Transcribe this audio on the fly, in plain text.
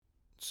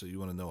So you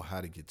want to know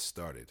how to get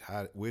started.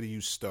 Where do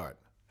you start?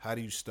 How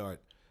do you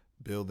start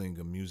building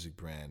a music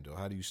brand, or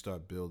how do you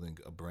start building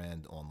a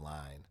brand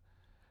online?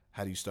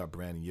 How do you start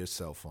branding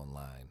yourself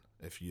online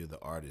if you're the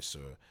artist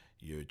or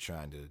you're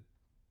trying to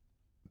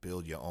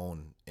build your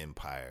own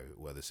empire,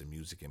 whether it's a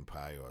music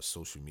empire or a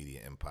social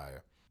media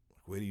empire?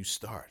 Where do you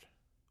start?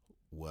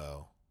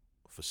 Well,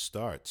 for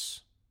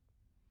starts,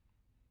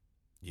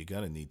 you're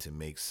going to need to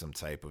make some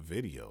type of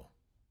video.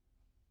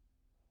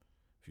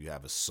 If you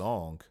have a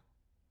song,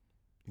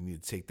 you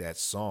need to take that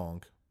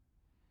song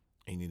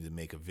and you need to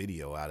make a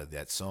video out of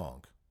that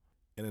song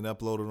and then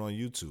upload it on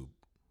YouTube.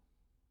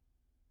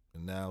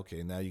 And now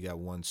you got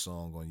one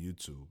song on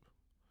YouTube.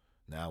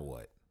 Now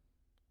what?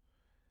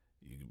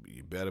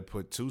 You better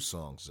put two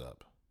songs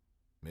up.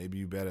 Maybe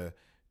you better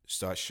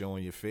start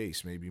showing your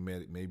face. Maybe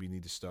you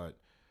need to start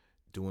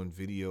doing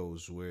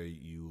videos where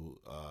you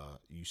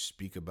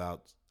speak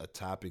about a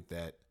topic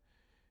that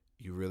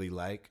you really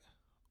like,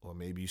 or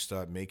maybe you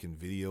start making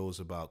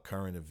videos about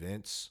current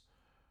events,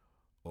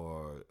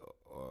 or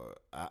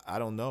I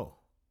don't know.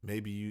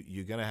 Maybe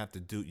you're gonna have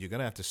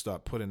to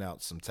start putting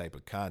out some type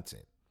of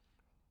content.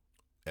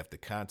 If the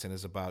content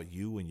is about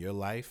you and your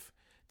life,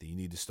 then you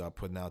need to start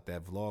putting out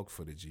that vlog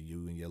footage of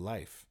you and your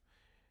life.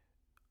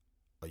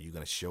 Are you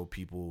going to show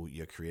people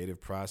your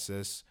creative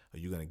process? Are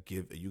you going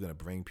to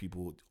bring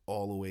people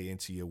all the way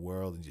into your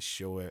world and just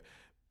show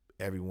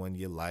everyone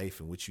your life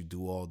and what you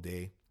do all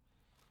day?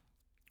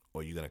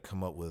 Or are you going to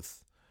come up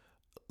with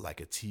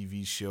like a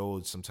TV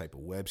show, some type of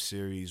web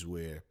series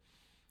where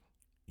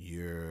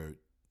you're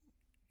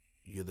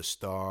the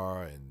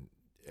star and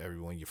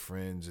everyone, your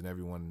friends and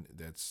everyone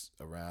that's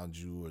around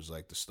you is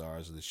like the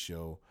stars of the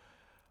show?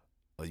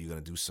 Are you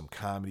going to do some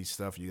comedy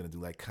stuff? You're going to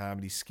do like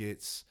comedy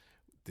skits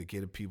to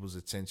get people's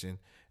attention?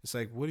 It's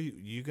like,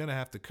 you're going to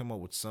have to come up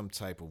with some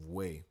type of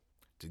way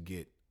to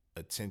get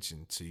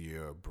attention to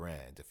your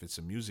brand. If it's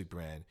a music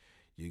brand,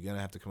 you're going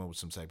to have to come up with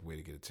some type of way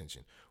to get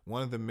attention.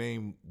 One of the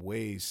main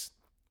ways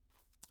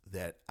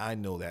that I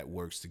know that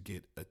works to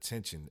get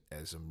attention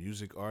as a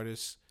music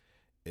artist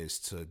is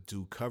to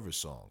do cover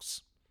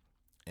songs.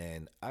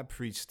 And I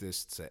preach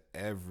this to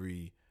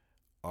every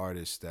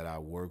artist that I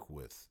work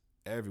with.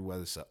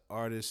 Whether it's an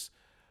artist,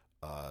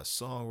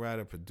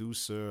 songwriter,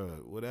 producer,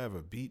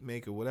 whatever, beat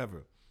maker,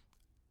 whatever.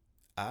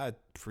 I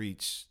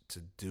preach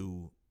to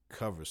do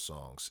cover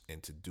songs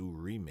and to do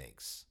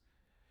remakes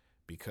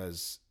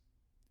because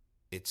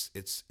it's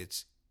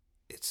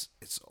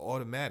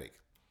automatic.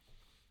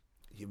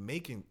 You're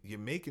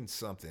remaking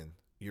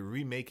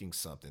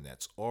something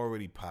that's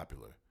already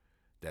popular,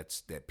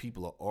 that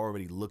people are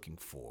already looking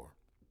for.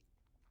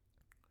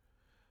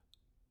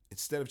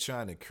 Instead of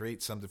trying to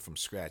create something from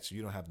scratch,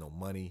 you don't have no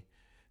money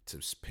to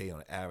pay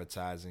on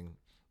advertising,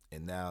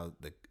 and now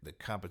the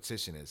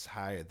competition is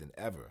higher than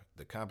ever.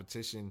 The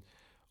competition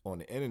on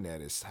the internet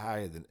is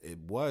higher than it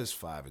was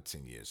 5 or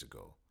 10 years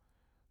ago.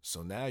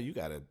 So now you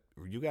gotta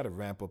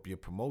ramp up your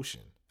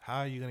promotion. How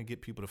are you gonna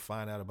get people to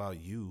find out about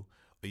you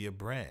or your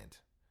brand?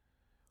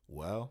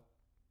 Well,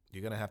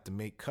 you're gonna have to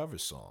make cover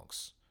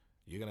songs.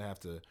 You're gonna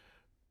have to,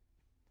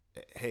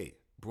 hey,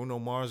 Bruno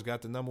Mars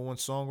got the number one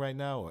song right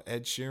now, or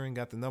Ed Sheeran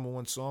got the number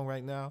one song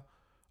right now,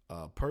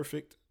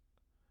 Perfect.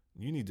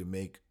 You need to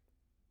make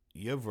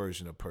your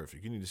version of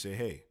Perfect. You need to say,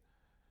 hey,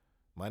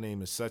 my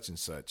name is such and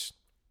such,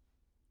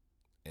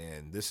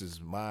 and this is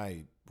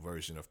my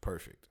version of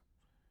Perfect.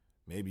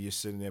 Maybe you're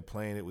sitting there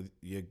playing it with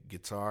your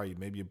guitar.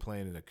 Maybe you're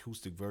playing an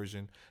acoustic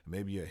version.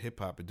 Maybe you're a hip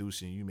hop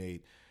producer and you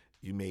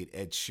made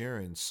Ed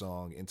Sheeran's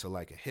song into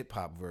like a hip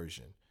hop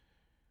version.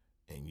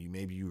 And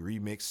maybe you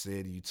remixed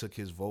it, you took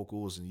his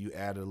vocals and you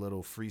added a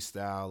little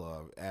freestyle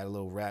or add a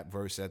little rap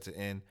verse at the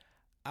end.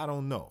 I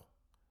don't know.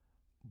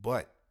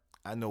 But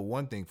I know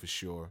one thing for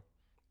sure.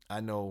 I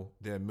know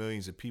there are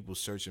millions of people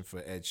searching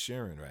for Ed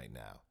Sheeran right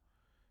now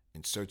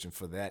and searching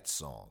for that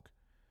song.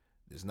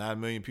 There's not a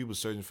million people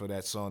searching for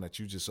that song that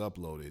you just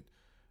uploaded.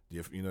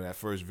 You know, that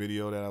first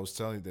video that I was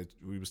telling you that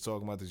we was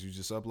talking about that you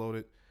just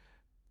uploaded?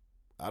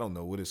 I don't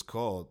know what it's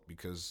called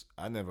because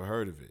I never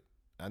heard of it.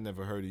 I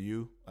never heard of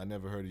you. I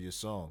never heard of your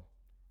song.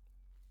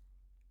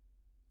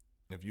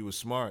 If you were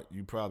smart,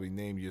 you probably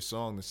named your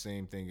song the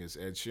same thing as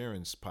Ed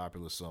Sheeran's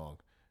popular song,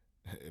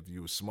 if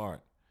you were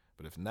smart.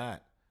 But if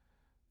not,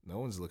 no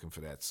one's looking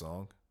for that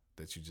song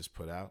that you just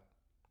put out.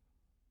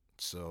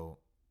 So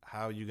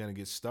how are you going to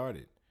get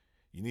started?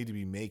 You need to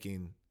be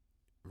making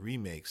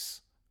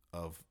remakes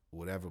of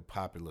whatever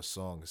popular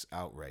song is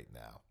out right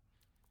now.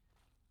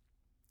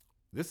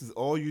 This is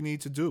all you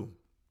need to do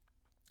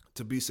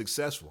to be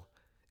successful.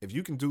 If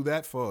you can do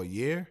that for a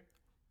year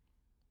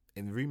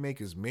and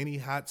remake as many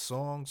hot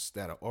songs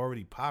that are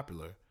already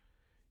popular,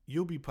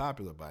 you'll be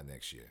popular by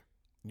next year.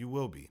 You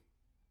will be.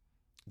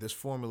 This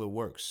formula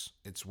works.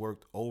 It's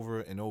worked over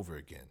and over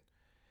again.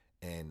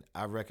 And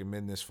I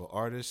recommend this for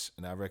artists,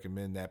 and I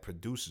recommend that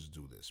producers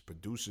do this.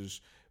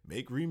 Producers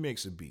make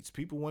remakes of beats.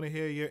 People want to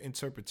hear your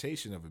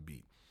interpretation of a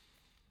beat.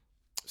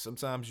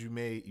 Sometimes you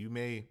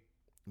may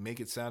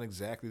make it sound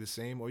exactly the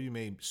same, or you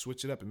may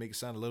switch it up and make it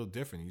sound a little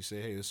different. You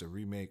say, hey, this is a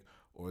remake,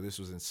 or this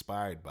was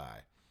inspired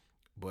by.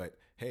 But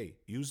hey,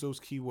 use those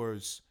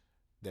keywords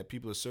that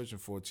people are searching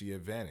for to your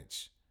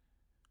advantage.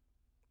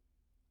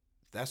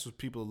 If that's what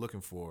people are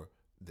looking for,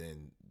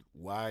 then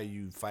why are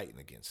you fighting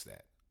against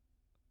that?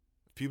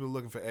 If people are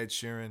looking for Ed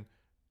Sheeran,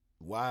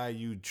 why are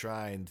you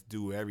trying to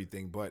do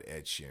everything but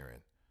Ed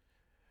Sheeran?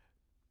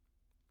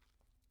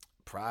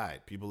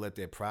 Pride. People let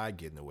their pride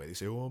get in the way. They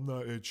say, "Oh, I'm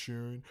not Ed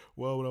Sheeran.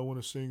 Why would I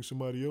want to sing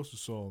somebody else's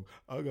song?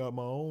 I got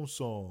my own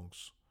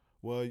songs."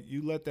 Well,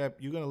 you're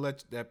gonna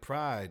let that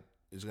pride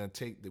is gonna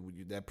take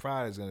that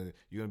pride is gonna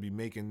you're gonna be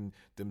making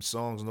them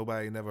songs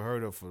nobody never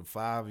heard of for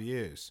 5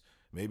 years,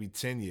 maybe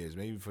 10 years,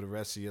 maybe for the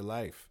rest of your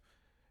life,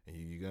 and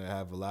you're gonna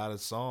have a lot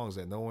of songs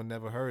that no one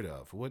never heard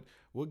of.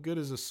 What good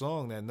is a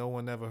song that no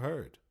one ever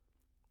heard?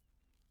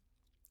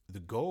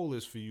 The goal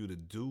is for you to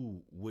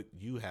do what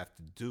you have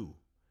to do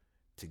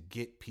to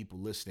get people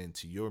listening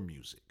to your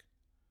music.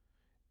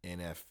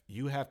 And if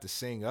you have to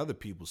sing other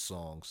people's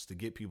songs to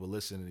get people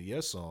listening to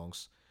your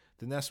songs,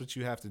 then that's what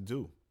you have to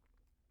do.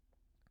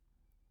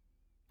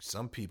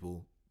 Some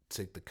people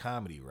take the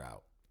comedy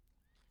route.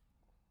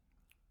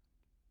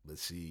 But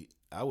see,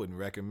 I wouldn't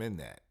recommend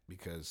that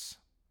because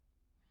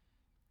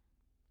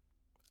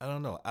I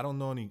don't know. I don't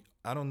know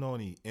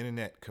any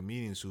internet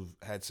comedians who've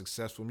had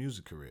successful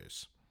music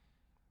careers.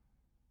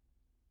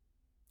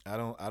 I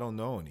don't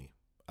know any.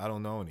 I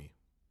don't know any.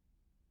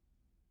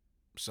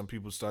 Some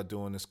people start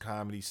doing this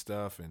comedy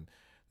stuff and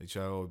they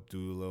try to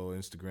do a little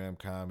Instagram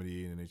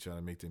comedy and they try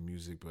to make their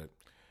music, but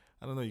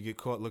I don't know, you get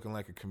caught looking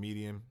like a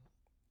comedian.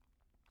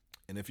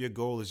 And if your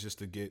goal is just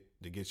to get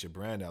your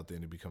brand out there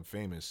and to become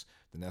famous,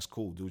 then that's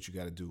cool. Do what you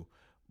got to do.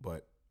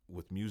 But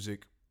with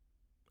music,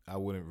 I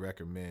wouldn't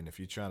recommend if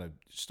you're trying to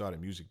start a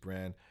music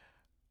brand.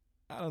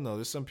 I don't know.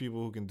 There's some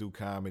people who can do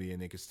comedy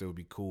and they can still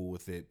be cool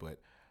with it,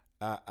 but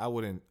I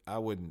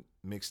wouldn't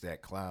mix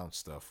that clown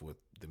stuff with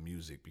the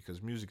music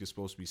because music is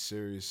supposed to be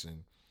serious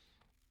and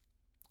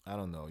I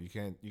don't know. You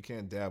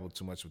can't dabble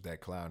too much with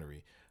that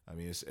clownery. I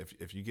mean,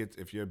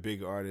 if you're a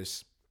big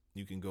artist,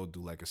 you can go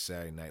do like a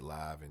Saturday Night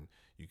Live and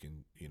you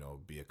can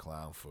be a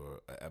clown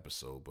for an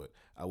episode. But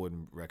I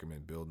wouldn't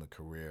recommend building a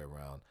career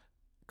around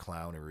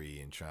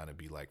clownery and trying to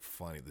be like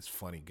this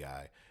funny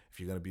guy.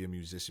 If you're gonna be a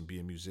musician, be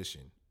a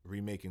musician.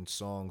 Remaking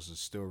songs is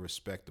still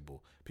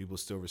respectable. People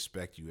still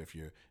respect you if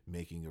you're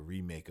making a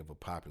remake of a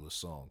popular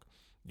song.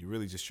 You're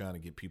really just trying to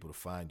get people to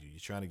find you. You're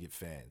trying to get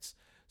fans.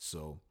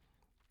 So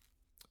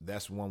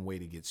that's one way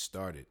to get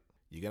started.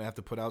 You're going to have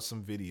to put out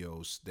some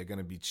videos. They're going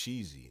to be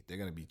cheesy. They're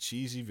going to be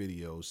cheesy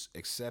videos,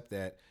 except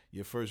that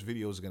your first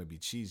video is going to be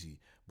cheesy.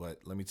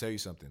 But let me tell you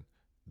something.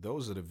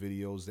 Those are the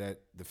videos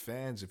that the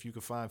fans, if you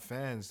can find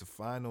fans to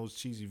find those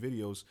cheesy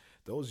videos,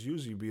 those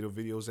usually be the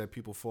videos that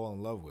people fall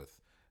in love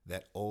with.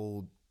 That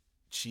old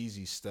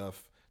cheesy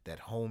stuff, that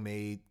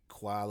homemade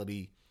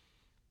quality.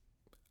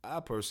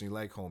 I personally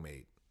like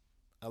homemade.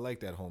 I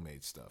like that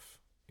homemade stuff.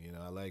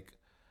 I like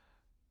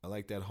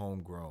that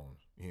homegrown.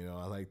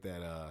 I like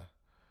that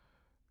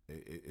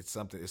it's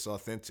something, it's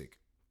authentic.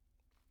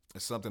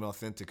 There's something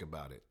authentic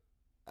about it.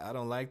 I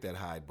don't like that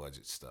high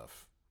budget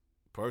stuff.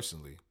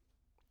 Personally.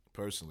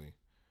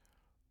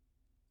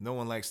 No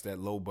one likes that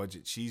low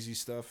budget cheesy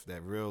stuff,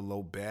 that real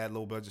low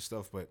budget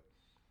stuff, but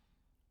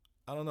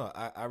I don't know.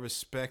 I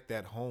respect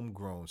that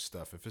homegrown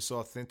stuff. If it's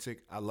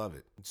authentic, I love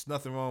it. It's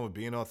nothing wrong with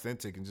being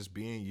authentic and just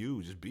being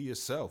you. Just be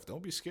yourself.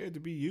 Don't be scared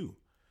to be you.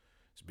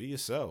 Just be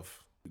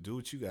yourself. Do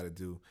what you got to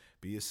do.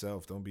 Be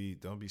yourself. Don't be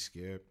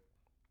scared.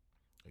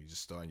 You're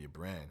just starting your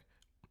brand.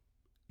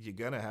 You're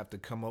going to have to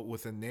come up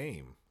with a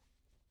name.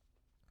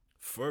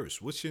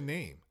 First, what's your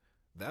name?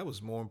 That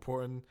was more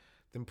important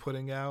than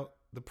putting out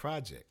the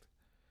project.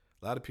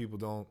 A lot of people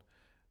don't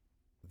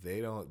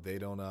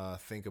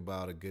think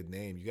about a good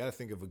name. You got to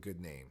think of a good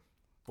name.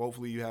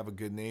 Hopefully you have a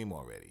good name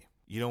already.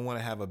 You don't want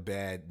to have a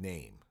bad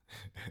name.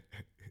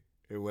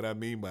 And what I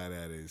mean by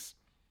that is,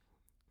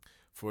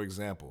 for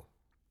example,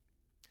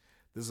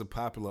 there's a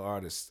popular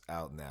artist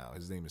out now.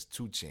 His name is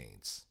 2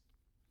 Chainz.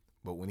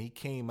 But when he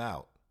came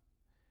out,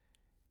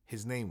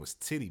 his name was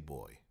Titty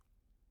Boy.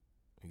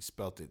 He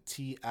spelled it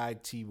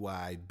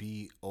Tittyboi.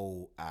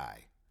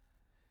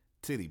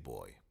 Titty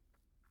Boy.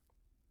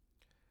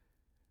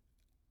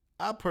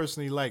 I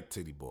personally like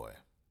Titty Boy.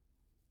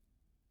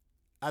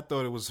 I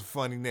thought it was a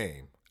funny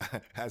name.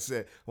 I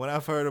said, when I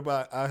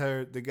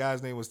heard the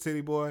guy's name was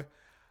Titty Boy,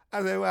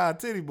 I said, wow,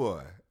 Titty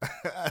Boy.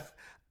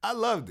 I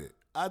loved it.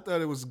 I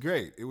thought it was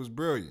great. It was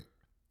brilliant.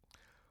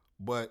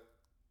 But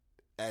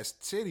as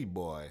Titty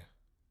Boy,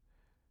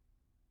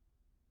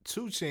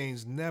 2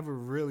 Chainz never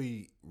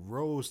really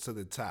rose to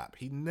the top.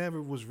 He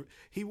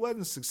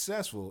wasn't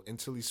successful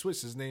until he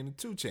switched his name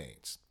to 2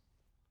 Chainz.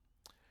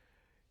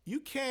 You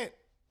can't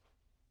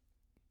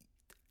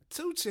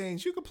 2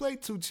 Chainz, you can play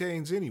 2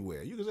 Chainz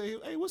anywhere. You can say,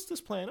 hey, what's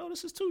this playing? Oh,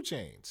 this is 2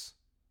 Chainz.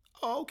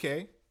 Oh,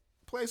 okay.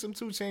 Play some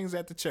 2 Chainz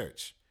at the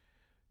church.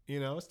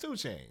 It's 2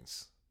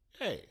 Chainz.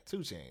 Hey, 2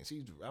 Chainz.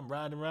 I'm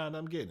riding around,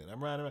 I'm getting it.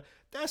 I'm riding around.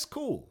 That's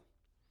cool.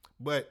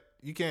 But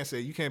you can't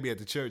be at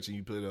the church and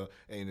you put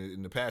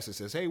and the pastor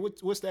says, hey,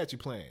 what's that you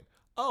playing?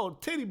 Oh,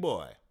 Titty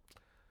Boy.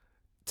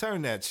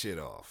 Turn that shit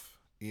off.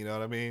 You know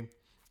what I mean?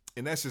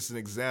 And that's just an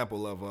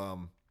example of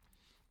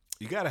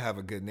you got to have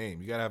a good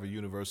name. You got to have a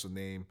universal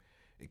name.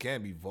 It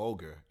can't be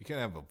vulgar. You can't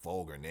have a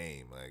vulgar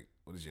name. Like,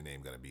 what is your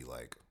name gonna be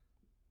like?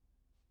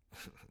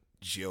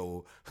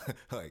 Joe,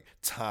 like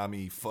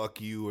Tommy,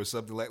 fuck you, or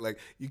something like.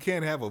 You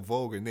can't have a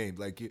vulgar name.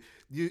 Like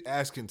you're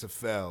asking to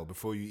fail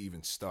before you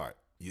even start.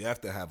 You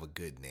have to have a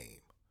good name.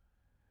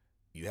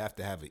 You have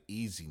to have an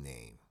easy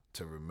name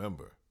to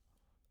remember.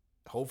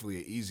 Hopefully,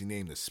 an easy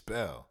name to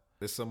spell.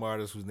 There's some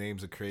artists whose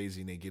names are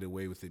crazy and they get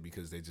away with it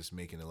because they're just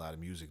making a lot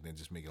of music. They're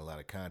just making a lot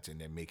of content.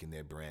 They're making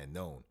their brand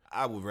known.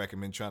 I would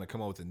recommend trying to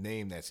come up with a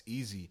name that's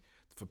easy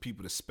for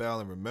people to spell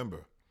and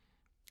remember.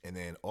 And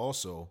then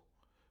also,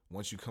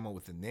 once you come up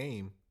with a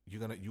name,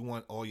 you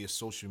want all your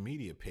social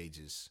media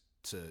pages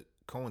to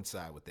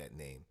coincide with that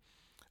name.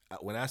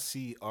 When I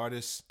see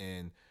artists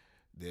and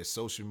their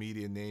social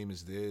media name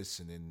is this,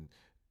 and then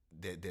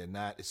they're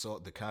not, it's all,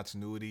 the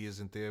continuity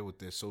isn't there with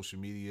their social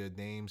media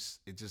names.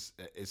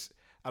 It's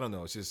I don't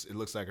know. It's just, it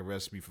looks like a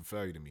recipe for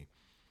failure to me.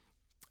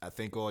 I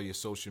think all your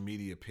social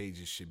media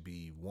pages should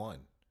be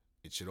one.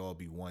 It should all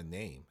be one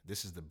name.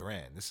 This is the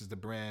brand. This is the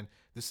brand.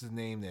 This is the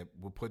name that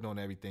we're putting on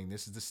everything.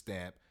 This is the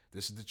stamp.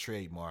 This is the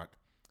trademark.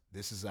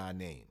 This is our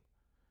name.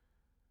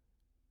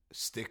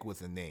 Stick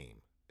with a name.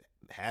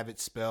 Have it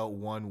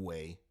spelled one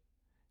way,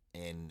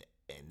 and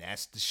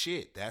that's the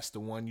shit. That's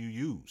the one you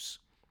use.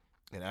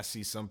 And I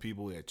see some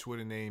people, their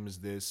Twitter name is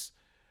this,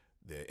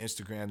 their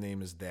Instagram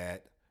name is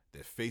that,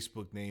 their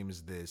Facebook name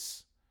is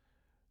this,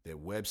 their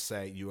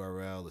website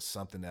URL is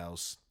something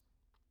else,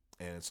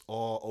 and it's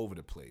all over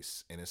the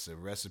place, and it's a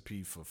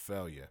recipe for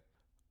failure.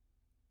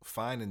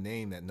 Find a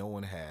name that no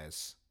one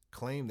has,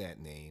 claim that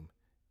name,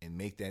 and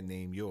make that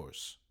name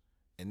yours.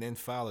 And then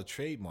file a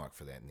trademark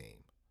for that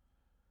name.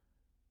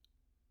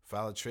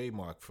 File a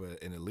trademark for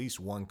in at least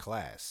one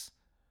class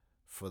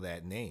for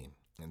that name.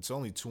 And it's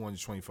only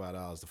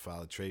 $225 to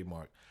file a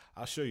trademark.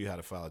 I'll show you how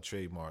to file a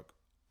trademark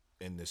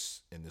in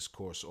this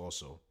course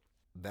also.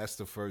 That's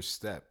the first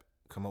step.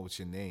 Come up with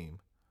your name,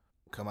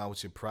 come out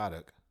with your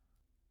product,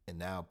 and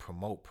now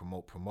promote.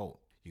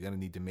 You're going to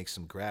need to make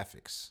some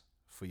graphics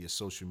for your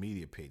social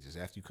media pages.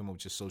 After you come up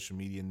with your social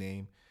media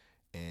name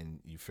and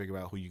you figure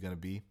out who you're going to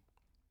be,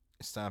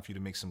 it's time for you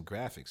to make some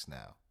graphics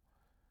now.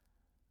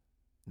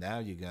 Now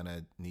you're going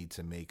to need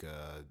to make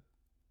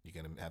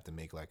you're going to have to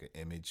make like an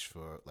image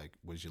for, like,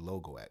 where's your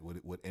logo at?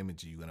 What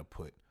image are you going to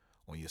put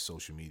on your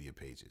social media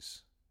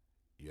pages?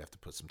 You have to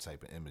put some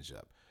type of image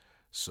up.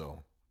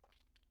 So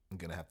I'm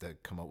going to have to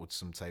come up with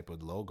some type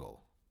of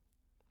logo.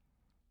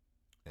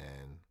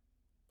 And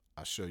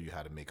I'll show you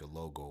how to make a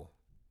logo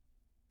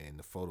in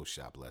the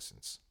Photoshop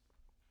lessons.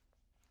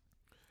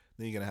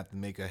 Then you're going to have to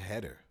make a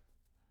header.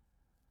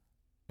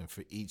 And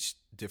for each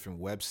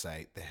different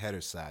website, the header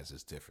size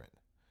is different.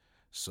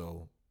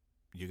 So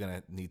you're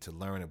going to need to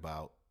learn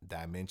about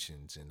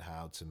dimensions and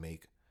how to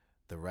make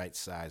the right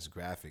size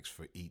graphics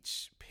for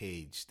each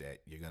page that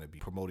you're going to be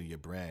promoting your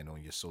brand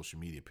on your social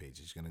media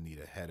pages. You're going to need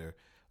a header,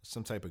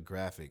 some type of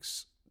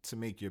graphics to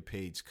make your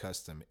page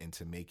custom and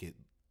to make it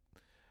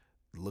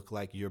look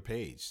like your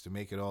page, to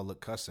make it all look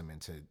custom, and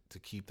to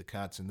keep the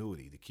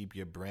continuity, to keep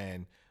your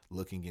brand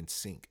looking in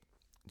sync,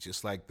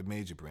 just like the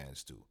major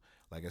brands do.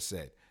 Like I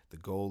said, the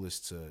goal is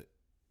to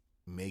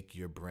make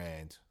your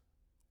brand,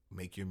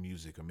 make your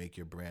music, or make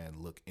your brand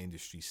look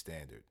industry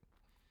standard.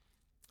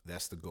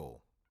 That's the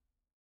goal.